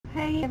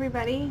Hey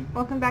everybody,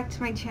 welcome back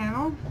to my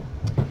channel.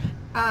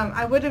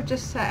 I would have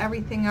just set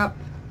everything up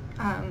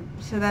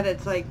so that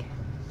it's like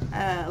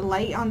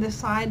light on this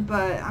side,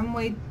 but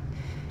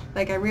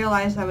I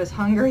realized I was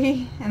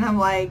hungry and I'm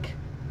like,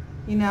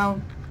 you know,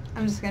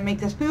 I'm just gonna make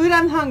this food.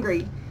 I'm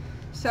hungry.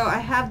 So I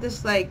have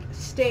this like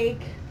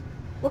steak.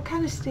 What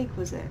kind of steak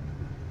was it?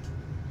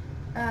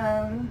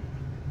 I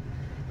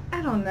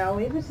don't know.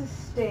 It was a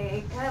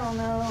steak. I don't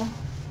know.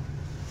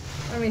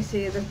 Let me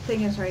see. The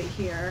thing is right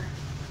here.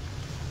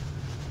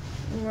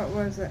 What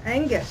was it?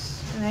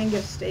 Angus. An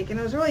Angus steak. And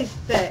it was really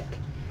thick.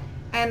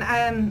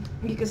 And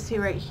you can see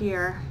right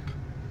here.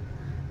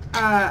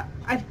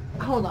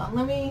 Hold on.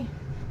 Let me...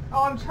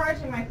 Oh, I'm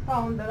charging my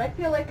phone, but I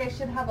feel like I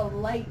should have a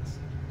light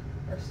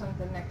or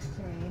something next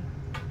to me.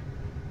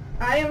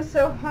 I am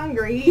so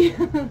hungry.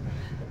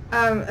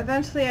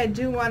 Eventually I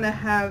do want to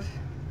have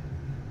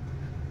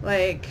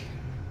like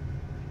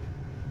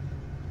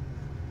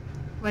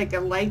a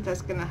light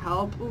that's gonna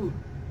help. Ooh,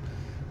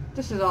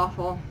 this is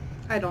awful.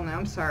 I don't know,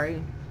 I'm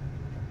sorry.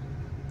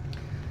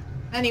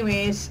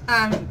 Anyways,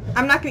 I'm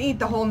not gonna eat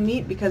the whole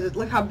meat because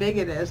look how big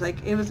it is.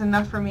 Like, it was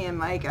enough for me and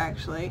Mike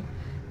actually.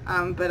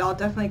 But I'll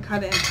definitely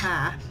cut it in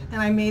half. And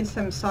I made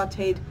some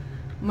sauteed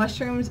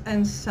mushrooms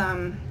and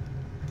some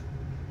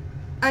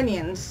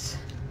onions.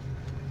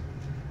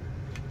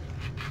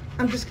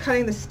 I'm just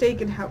cutting the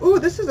steak in half. Ooh,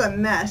 this is a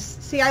mess.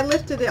 See, I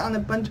lifted it on a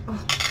bunch.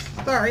 Oh,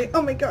 sorry.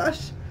 Oh my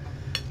gosh.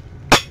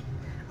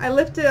 I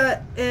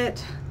lifted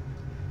it.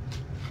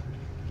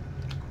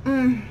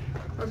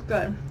 That's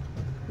good.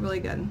 Really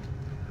good.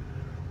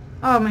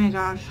 Oh my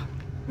gosh.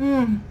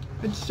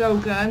 It's so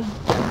good.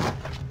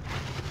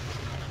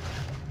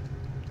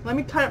 Let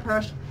me cut it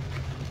first.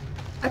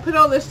 I put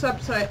all this up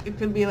so it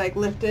could be like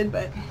lifted,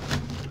 but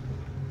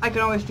I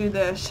can always do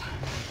this.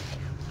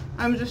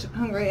 I'm just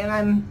hungry and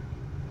I'm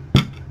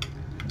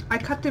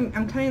cutting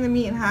the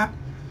meat in half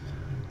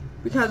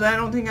because I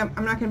don't think I'm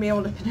not going to be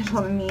able to finish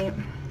all the meat.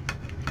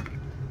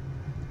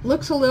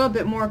 Looks a little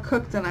bit more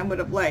cooked than I would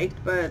have liked,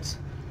 but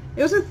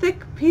it was a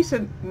thick piece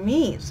of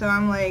meat, so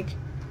I'm like,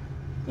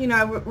 you know,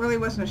 I really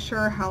wasn't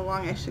sure how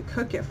long I should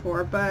cook it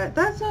for, but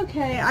that's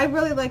okay. I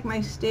really like my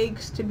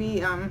steaks to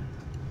be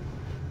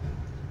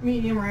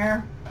medium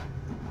rare,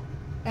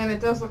 and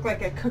it does look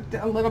like I cooked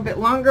it a little bit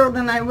longer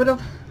than I would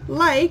have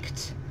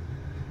liked,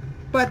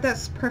 but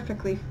that's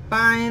perfectly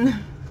fine.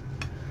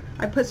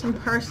 I put some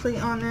parsley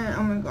on it.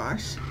 Oh my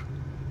gosh.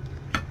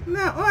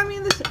 No, well, I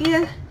mean, this,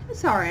 yeah,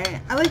 it's alright.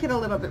 I like it a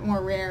little bit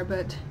more rare,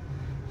 but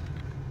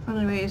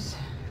anyways,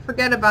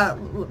 forget about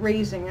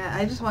raising it.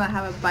 I just want to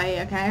have a bite,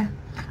 okay?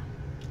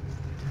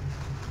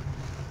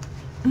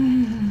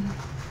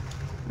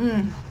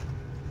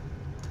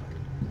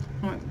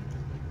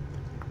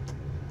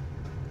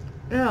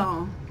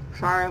 Oh,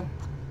 sorry.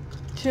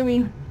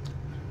 Chewy.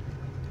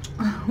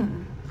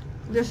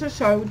 This is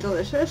so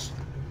delicious.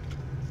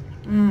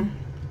 Can't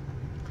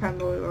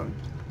believe it.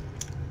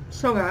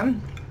 So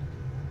good.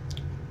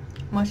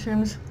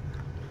 Mushrooms.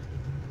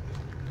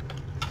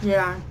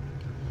 Yeah.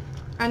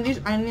 And these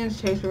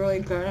onions taste really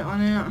good on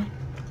it.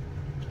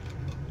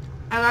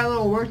 I got a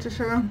little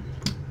Worcestershire.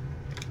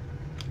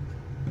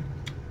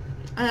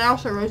 And I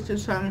also roasted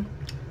some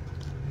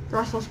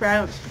Brussels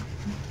sprouts.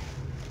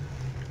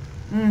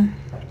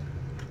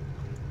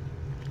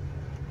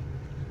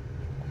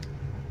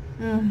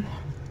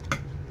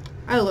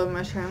 I love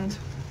mushrooms.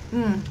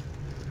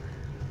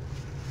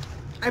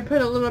 I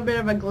put a little bit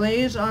of a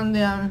glaze on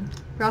the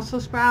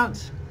Brussels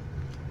sprouts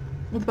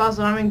with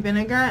balsamic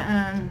vinegar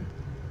and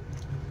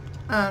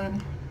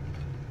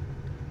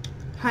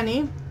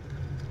honey.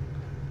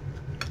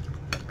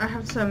 I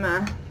have some,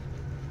 and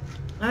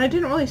I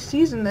didn't really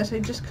season this. I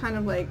just kind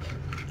of like,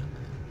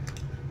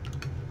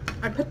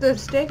 I put the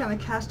steak on the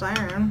cast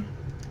iron,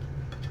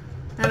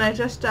 and I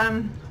just,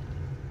 look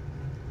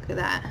at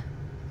that.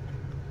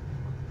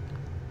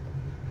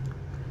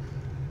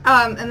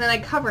 And then I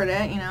covered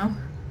it, you know.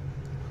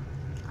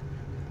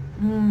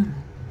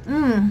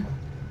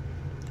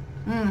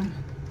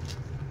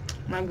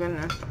 My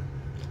goodness.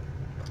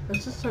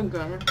 This is so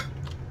good.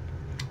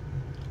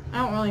 I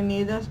don't really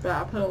need this, but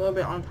I'll put a little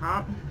bit on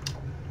top.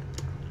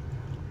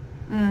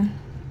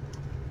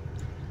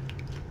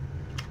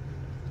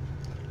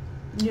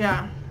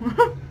 Yeah.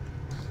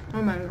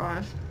 Oh my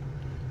gosh.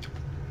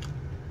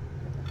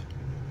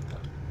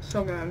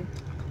 So good.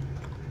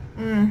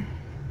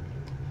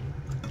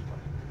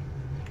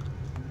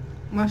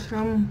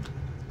 Mushroom.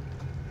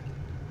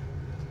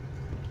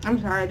 I'm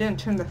sorry, I didn't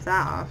trim the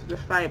fat off, the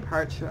fatty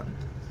parts.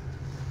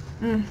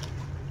 It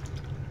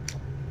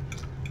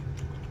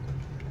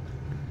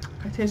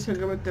tastes so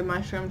good with the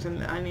mushrooms and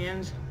the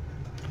onions.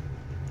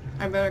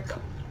 I better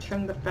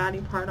trim the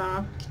fatty part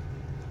off.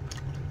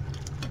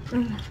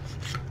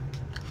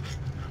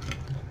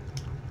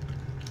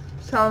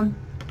 So,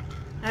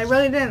 I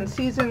really didn't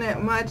season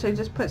it much. I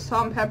just put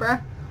salt and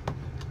pepper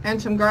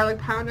and some garlic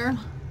powder.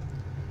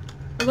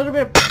 A little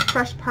bit of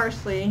fresh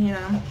parsley, you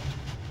know.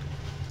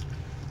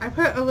 I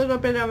put a little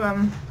bit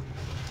of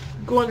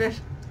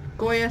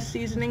Goya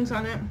seasonings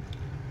on it.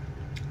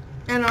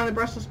 And on the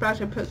Brussels sprouts,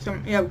 I put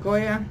some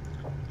Goya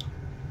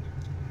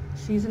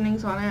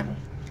seasonings on it.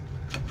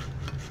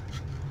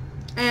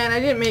 And I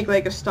didn't make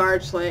like a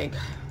starch, like,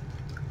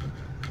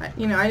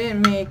 you know, I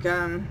didn't make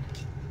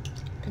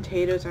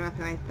potatoes or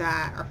nothing like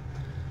that.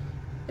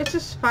 It's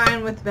just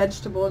fine with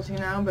vegetables, you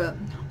know, but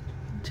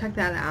check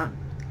that out.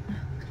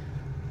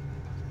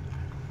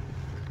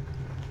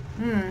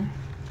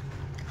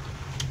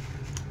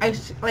 I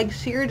like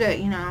seared it,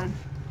 you know.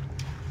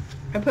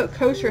 I put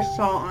kosher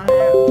salt on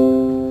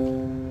it.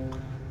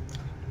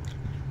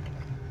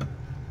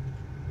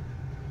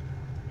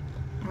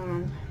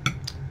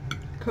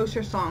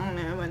 Kosher salt on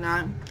it and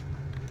whatnot.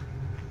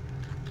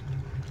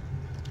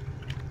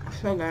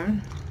 So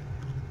good.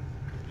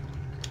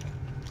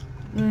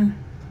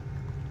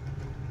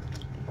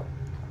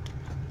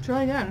 It's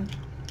really good.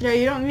 Yeah,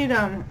 you don't need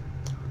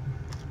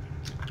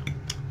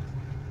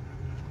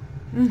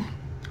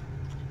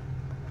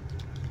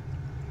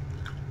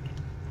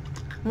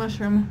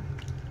mushroom.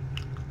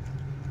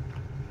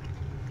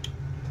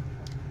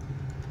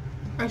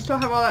 I still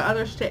have all that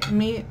other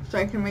meat, so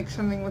I can make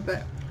something with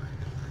it.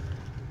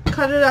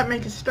 Cut it up,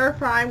 make a stir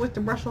fry with the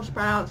Brussels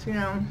sprouts, you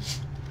know.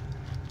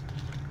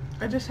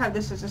 I just had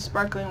this as a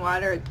sparkling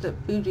water. It's the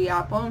Fuji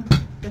apple,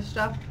 this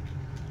stuff.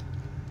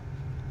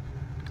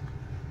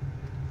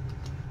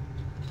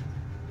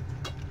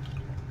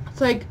 It's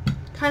like,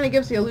 kind of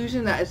gives the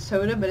illusion that it's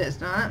soda, but it's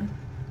not.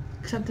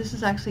 Except this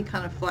is actually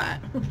kind of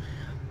flat.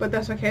 But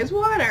that's okay, it's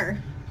water,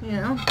 you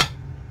know.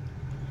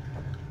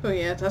 Oh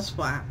yeah, that's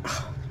flat.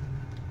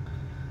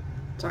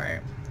 It's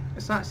alright.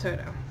 It's not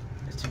soda.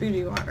 It's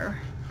Fuji water.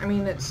 I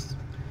mean, it's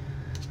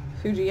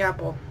Fuji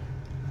apple.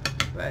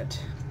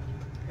 But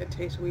it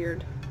tastes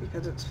weird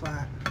because it's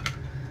flat.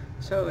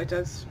 So it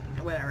does,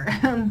 whatever.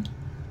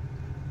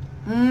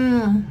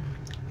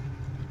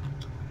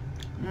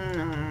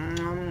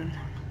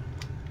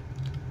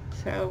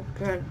 So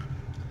good.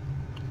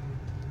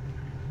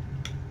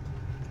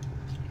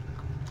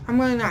 I'm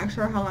really not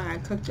sure how long I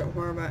cooked it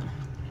for, but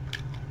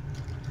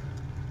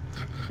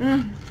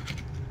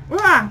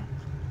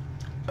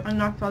I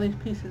knocked all these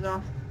pieces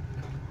off.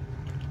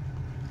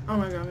 Oh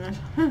my goodness.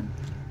 And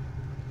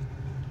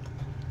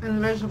the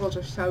vegetables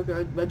are so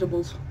good.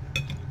 Vegetables.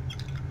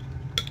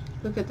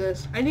 Look at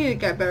this. I need to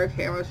get better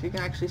camera so you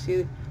can actually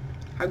see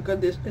how good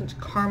this is. It's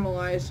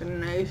caramelized and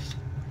nice.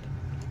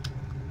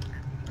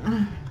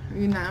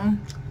 You know.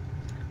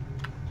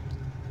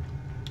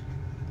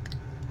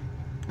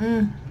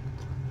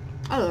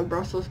 I love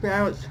Brussels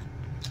sprouts.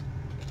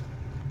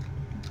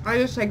 I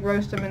just like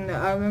roast them in the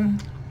oven.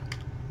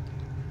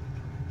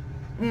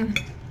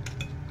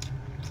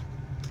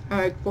 At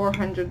like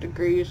 400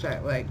 degrees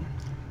at like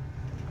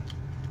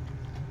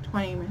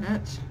 20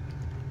 minutes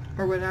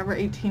or whatever,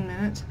 18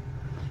 minutes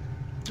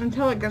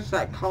until it gets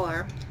that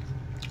color.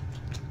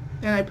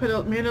 And I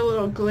made a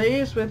little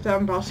glaze with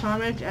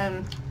balsamic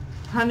and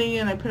honey,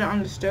 and I put it on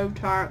the stove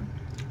top.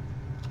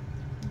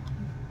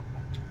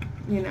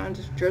 You know, and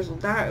just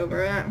drizzled that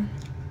over it.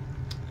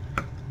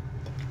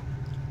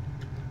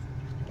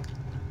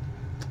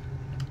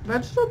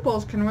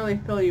 Vegetables can really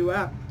fill you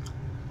up.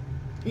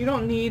 You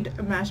don't need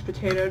a mashed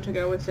potato to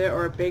go with it,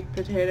 or a baked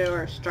potato,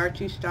 or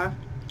starchy stuff.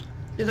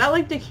 Is that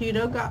like the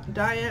keto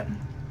diet?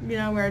 You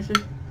know, where it's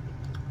just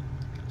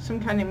some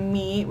kind of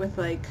meat with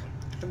like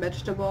a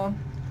vegetable?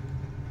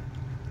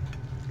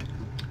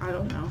 I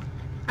don't know.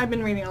 I've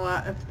been reading a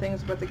lot of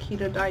things about the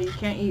keto diet. You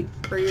can't eat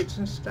fruits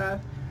and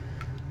stuff.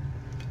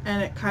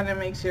 And it kind of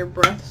makes your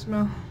breath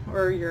smell,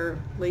 or your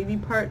lady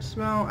part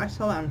smell. I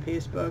saw that on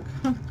Facebook.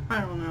 I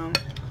don't know.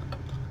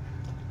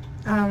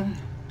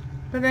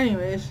 But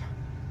anyways,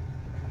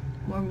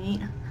 more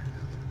meat.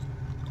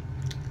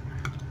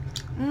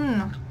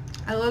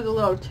 I love the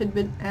little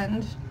tidbit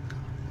ends.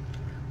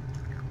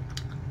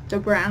 The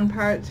brown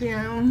parts, you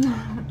know.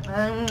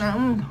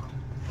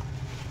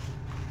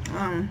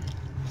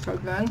 So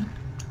good.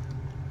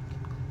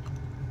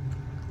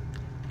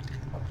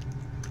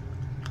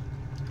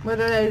 What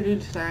did I do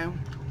today?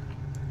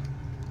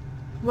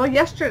 Well,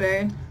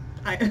 yesterday,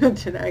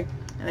 today,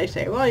 and I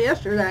say, well,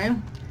 yesterday,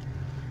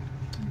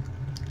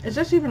 is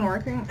this even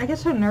working? I get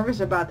so nervous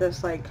about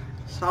this, like,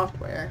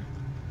 software.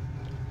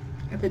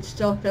 If it's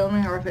still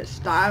filming or if it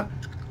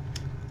stopped.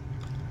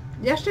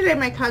 Yesterday,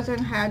 my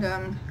cousin had,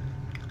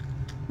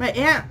 my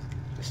aunt,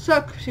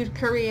 Sook, she's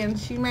Korean,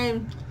 she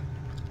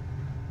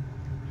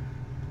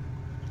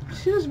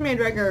just made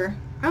regular,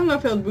 I don't know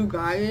if it was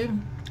bulgogi.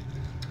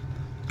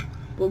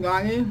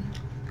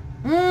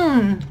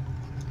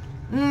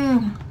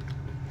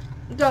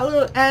 That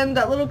little end,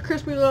 that little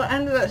crispy little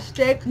end of that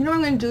steak. You know what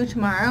I'm going to do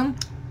tomorrow?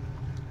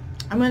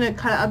 I'm going to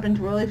cut it up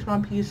into really small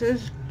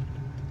pieces.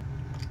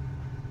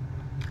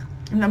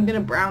 And I'm going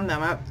to brown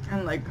them up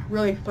and like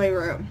really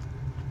flavor it.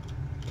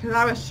 Because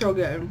that was so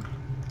good.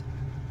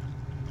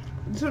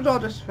 This was all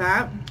just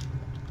fat.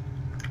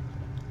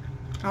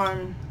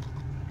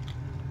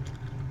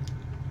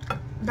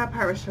 That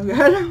part was so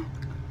good.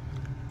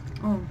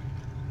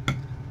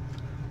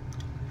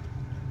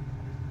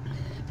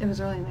 It was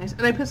really nice.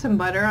 And I put some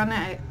butter on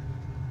it.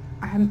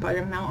 I had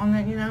butter melt on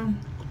it, you know.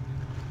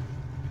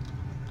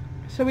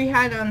 So we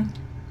had some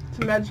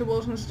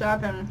vegetables and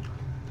stuff, and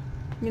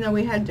you know,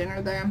 we had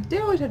dinner there. They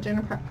always have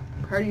dinner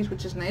parties,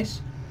 which is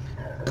nice.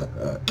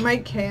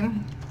 Mike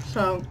came,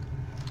 so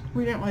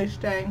we didn't really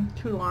stay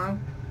too long.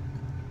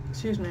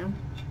 Excuse me.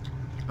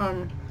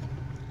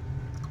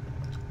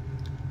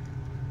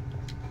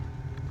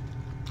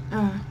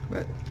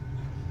 But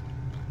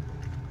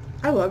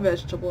I love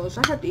vegetables.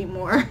 I have to eat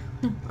more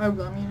of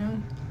them, you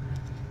know.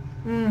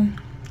 I'm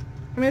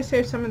gonna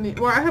save some of the.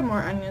 Well, I have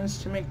more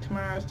onions to make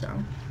tomorrow, so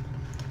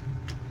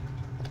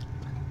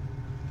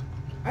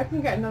I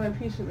can get another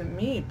piece of the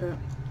meat, but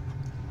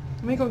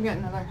let me go get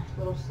another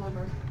little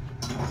sliver.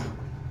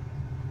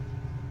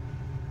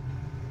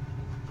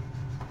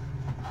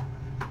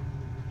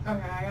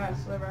 Okay, I got a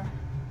sliver.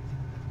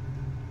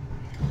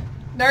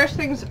 There's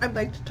things I'd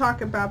like to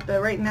talk about,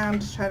 but right now I'm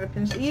just trying to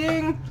finish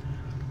eating.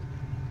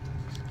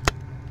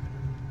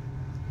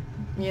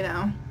 You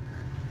know.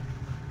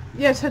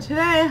 Yeah, so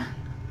today...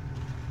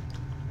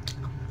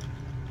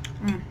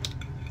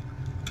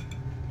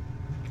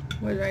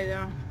 What did I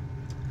do?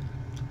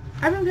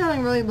 I've been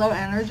feeling really low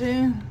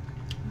energy.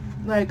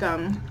 Like,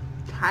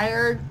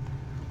 tired.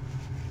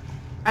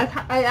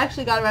 I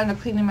actually got around to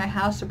cleaning my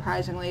house,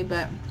 surprisingly,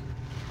 but...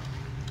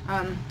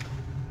 I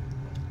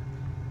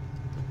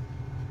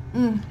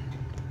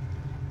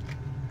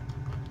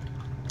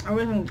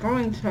wasn't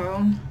going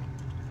to.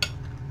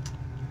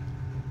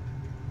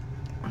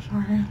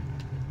 Sorry.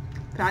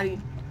 Fatty.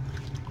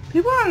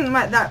 People on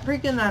that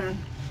freaking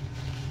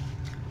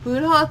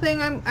food haul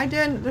thing I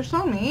did, they're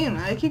so mean.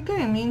 I keep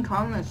getting mean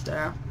comments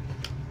there.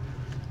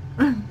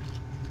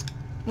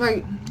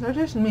 Like, they're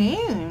just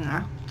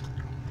mean.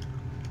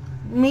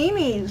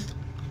 Meanies.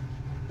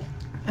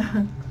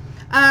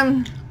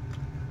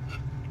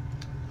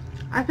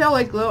 I feel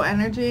like low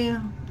energy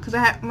because I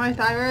have my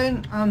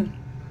thyroid.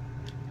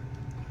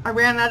 I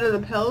ran out of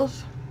the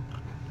pills,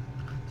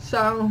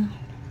 so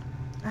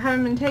I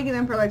haven't been taking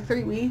them for like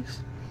 3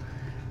 weeks,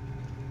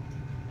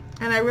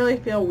 and I really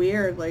feel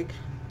weird, like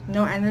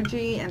no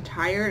energy and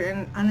tired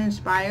and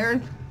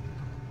uninspired.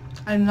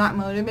 I'm not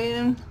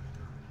motivated,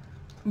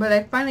 but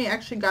I finally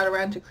actually got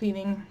around to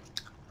cleaning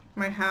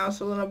my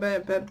house a little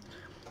bit. But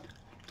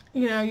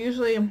you know,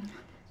 usually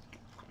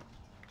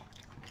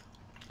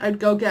I'd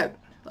go get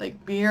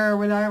like beer or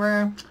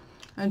whatever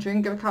and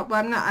drink a couple.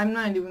 I'm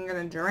not even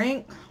gonna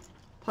drink.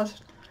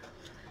 Plus,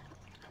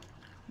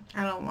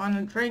 I don't want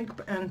to drink.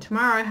 And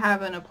tomorrow I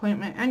have an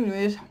appointment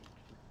anyways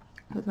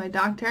with my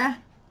doctor.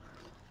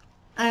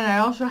 And I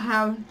also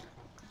I'm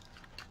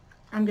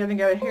gonna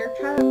get a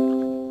haircut.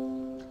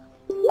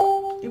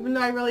 Even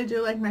though I really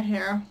do like my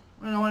hair,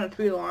 I don't want it to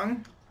be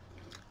long.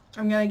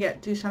 I'm gonna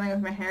do something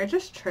with my hair.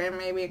 Just trim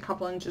maybe a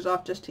couple inches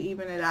off just to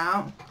even it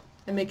out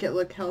and make it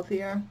look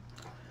healthier.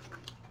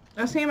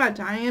 I was thinking about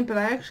dyeing it, but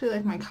I actually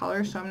like my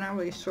color, so I'm not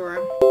really sure.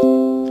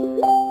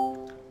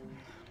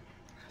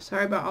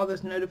 Sorry about all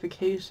those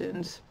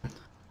notifications.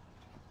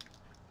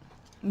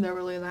 They're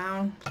really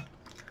loud.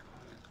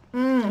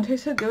 It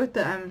tastes so good with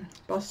the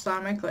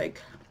balsamic,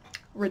 like,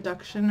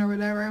 reduction or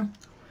whatever.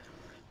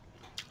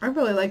 I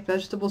really like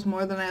vegetables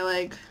more than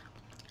I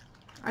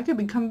could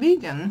become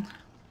vegan.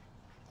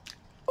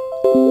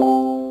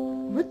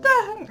 What the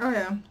heck? Oh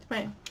yeah,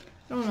 wait. I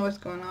don't know what's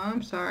going on.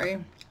 I'm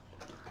sorry.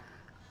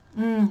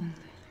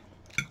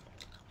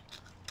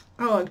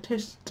 Oh, it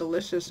tastes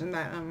delicious in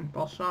that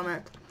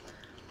balsamic.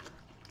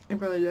 It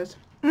really does.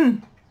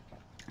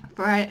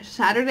 For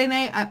Saturday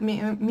night, me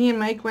and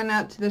Mike went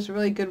out to this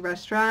really good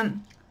restaurant,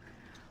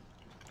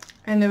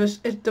 and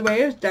the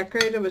way it was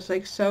decorated was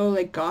like so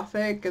like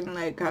gothic and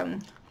like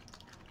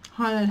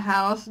haunted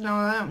house and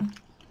all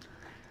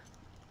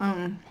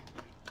that.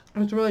 It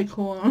was really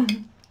cool.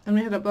 And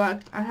we had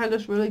I had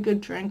this really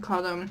good drink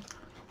called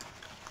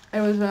it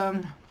was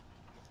a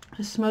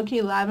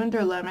smoky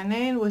lavender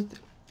lemonade with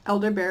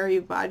elderberry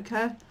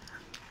vodka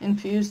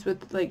infused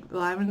with like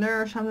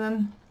lavender or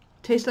something.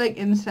 Tastes like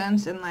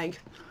incense and like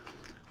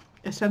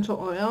essential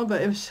oil,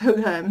 but it was so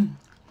good.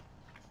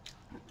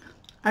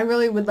 I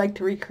really would like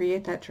to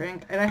recreate that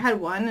drink. And I had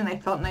one and I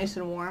felt nice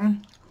and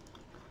warm.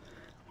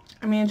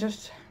 I mean, it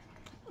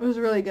was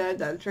really good,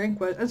 that drink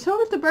was. And so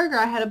was the burger.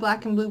 I had a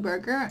black and blue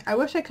burger. I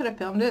wish I could have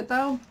filmed it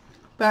though,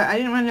 but I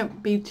didn't want to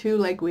be too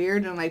like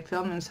weird and like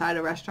film inside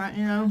a restaurant,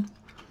 you know.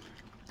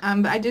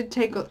 But I did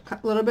take a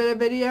little bit of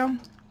video.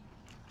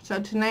 So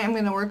tonight I'm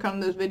going to work on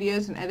those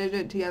videos and edit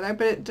it together.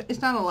 But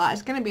it's not a lot.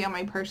 It's going to be on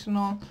my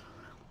personal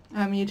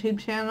YouTube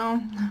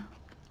channel.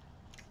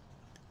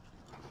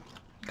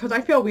 Because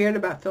I feel weird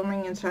about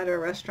filming inside of a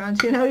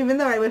restaurant, you know, even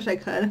though I wish I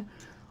could.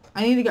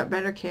 I need to get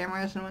better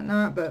cameras and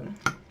whatnot, but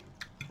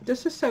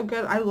this is so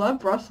good. I love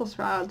Brussels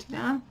sprouts, you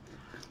know?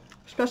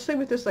 Especially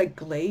with this, like,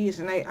 glaze.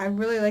 And I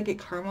really like it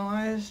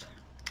caramelized.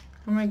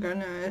 Oh my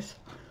goodness.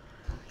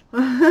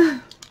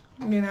 You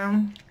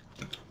know?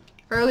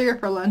 Earlier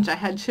for lunch I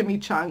had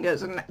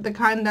chimichangas, and the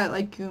kind that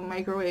like you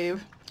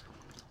microwave,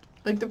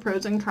 like the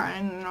frozen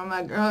kind, and I'm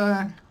like,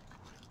 I'm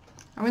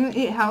gonna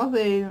eat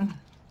healthy,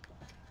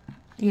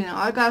 you know,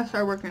 I gotta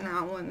start working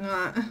out and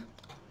whatnot.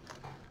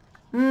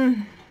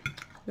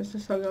 This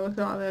is so good. Look at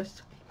all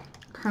this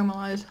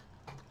caramelized.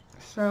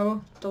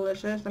 So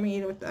delicious. Let me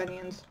eat it with the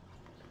onions.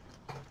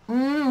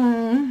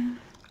 Mmm.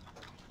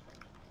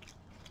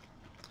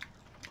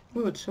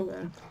 Ooh, it's so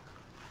good.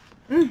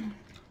 Mmm.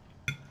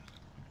 Oh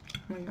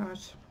my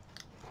gosh.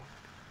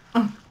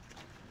 Oh.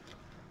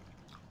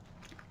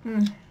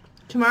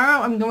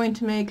 Tomorrow I'm going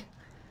to make,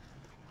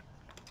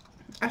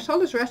 I saw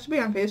this recipe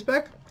on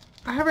Facebook.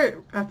 I have a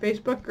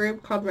Facebook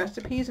group called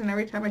Recipes, and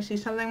every time I see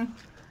something,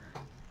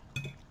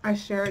 I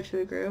share it to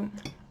the group.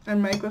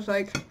 And Mike was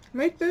like,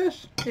 make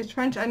this. It's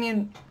French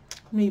onion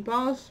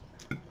meatballs.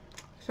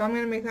 So I'm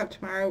going to make that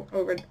tomorrow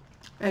over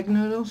egg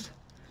noodles.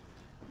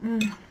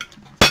 I'm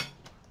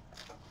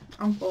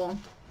full.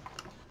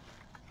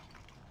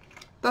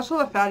 That's all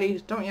the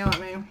fatties. Don't yell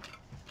at me.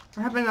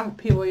 I have enough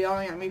people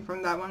yelling at me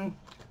from that one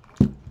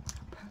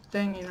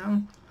thing, you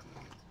know.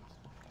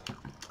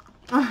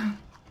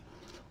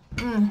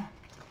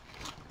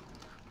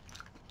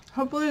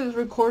 Hopefully this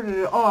recorded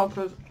it all,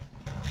 because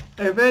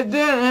if it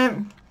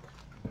didn't,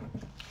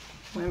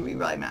 I'm gonna be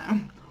really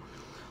mad.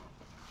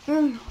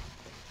 So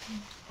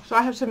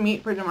I have some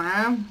meat for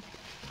tomorrow.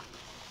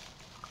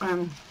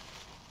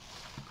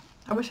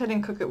 I wish I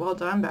didn't cook it well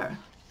done, but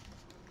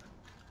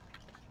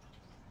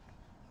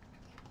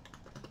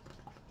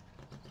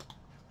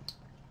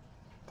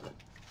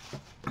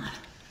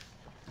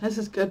this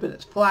is good, but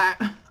it's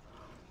flat.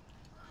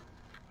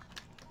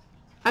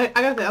 I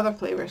got the other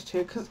flavors too,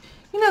 because,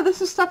 you know,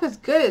 this stuff is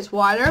good. It's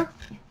water.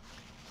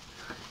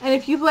 And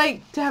if you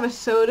like to have a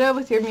soda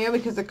with your meal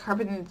because of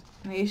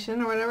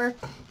carbonation or whatever,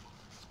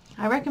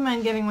 I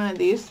recommend getting one of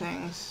these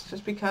things,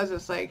 just because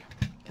it's like,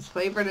 it's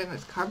flavored and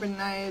it's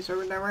carbonized or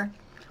whatever.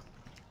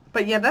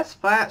 But yeah, that's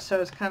flat,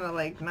 so it's kind of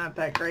like not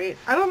that great.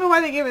 I don't know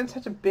why they gave it in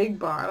such a big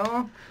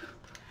bottle.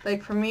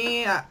 Like for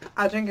me,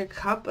 I'll drink a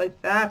cup like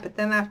that, but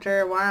then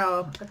after a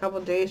while, a couple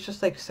of days,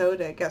 just like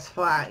soda, it gets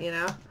flat, you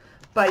know?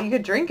 But you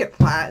could drink it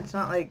flat. It's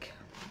not like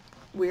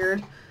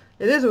weird.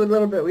 It is a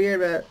little bit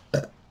weird,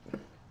 but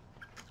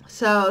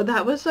so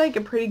that was like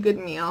a pretty good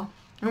meal.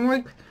 And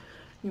we're,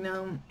 you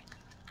know,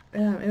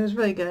 it was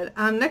really good.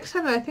 Next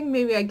time I think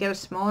maybe I get a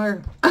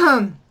smaller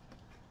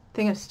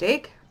thing of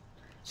steak,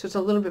 so it's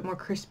a little bit more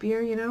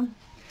crispier, you know.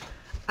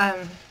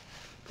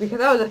 Because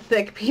that was a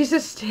thick piece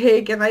of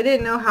steak, and I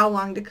didn't know how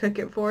long to cook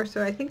it for,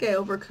 so I think I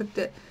overcooked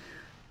it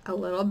a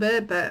little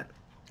bit, but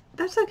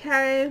that's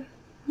okay.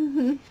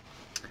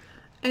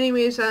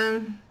 Anyways,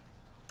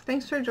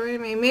 thanks for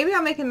joining me. Maybe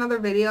I'll make another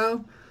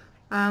video.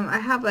 I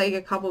have like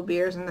a couple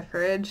beers in the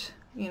fridge.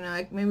 You know,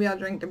 like maybe I'll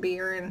drink a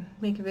beer and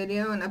make a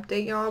video and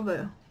update y'all,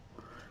 but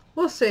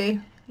we'll see,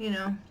 you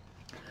know.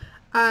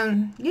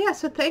 Yeah,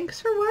 so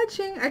thanks for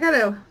watching. I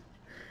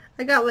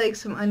got like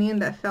some onion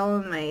that fell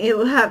on my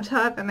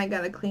laptop, and I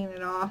gotta clean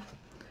it off.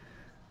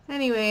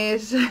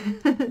 Anyways,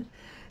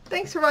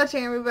 thanks for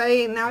watching,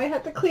 everybody. Now I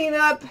have to clean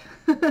up.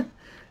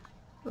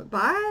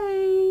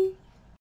 Bye.